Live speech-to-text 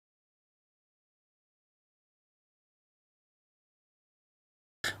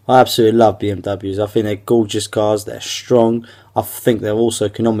I absolutely love BMWs. I think they're gorgeous cars. They're strong. I think they're also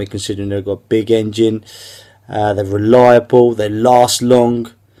economic considering they've got a big engine. They're reliable. They last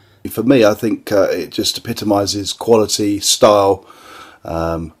long. For me, I think it just epitomises quality, style,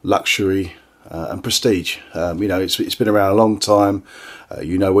 luxury and prestige. It's been around a long time.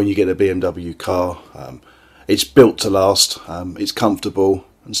 When you get a BMW car, it's built to last, it's comfortable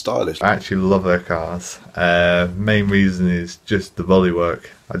and stylish. I actually love their cars. Main reason is just the bodywork.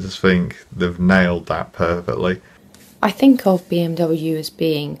 I just think they've nailed that perfectly. I think of BMW as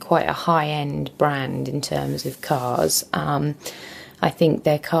being quite a high-end brand in terms of cars. I think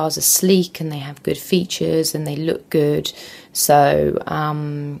their cars are sleek and they have good features and they look good. So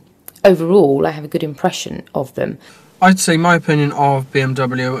overall, I have a good impression of them. I'd say my opinion of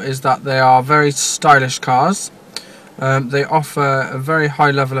BMW is that they are very stylish cars. They offer a very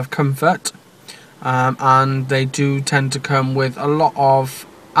high level of comfort, and they do tend to come with a lot of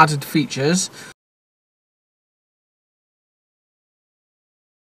added features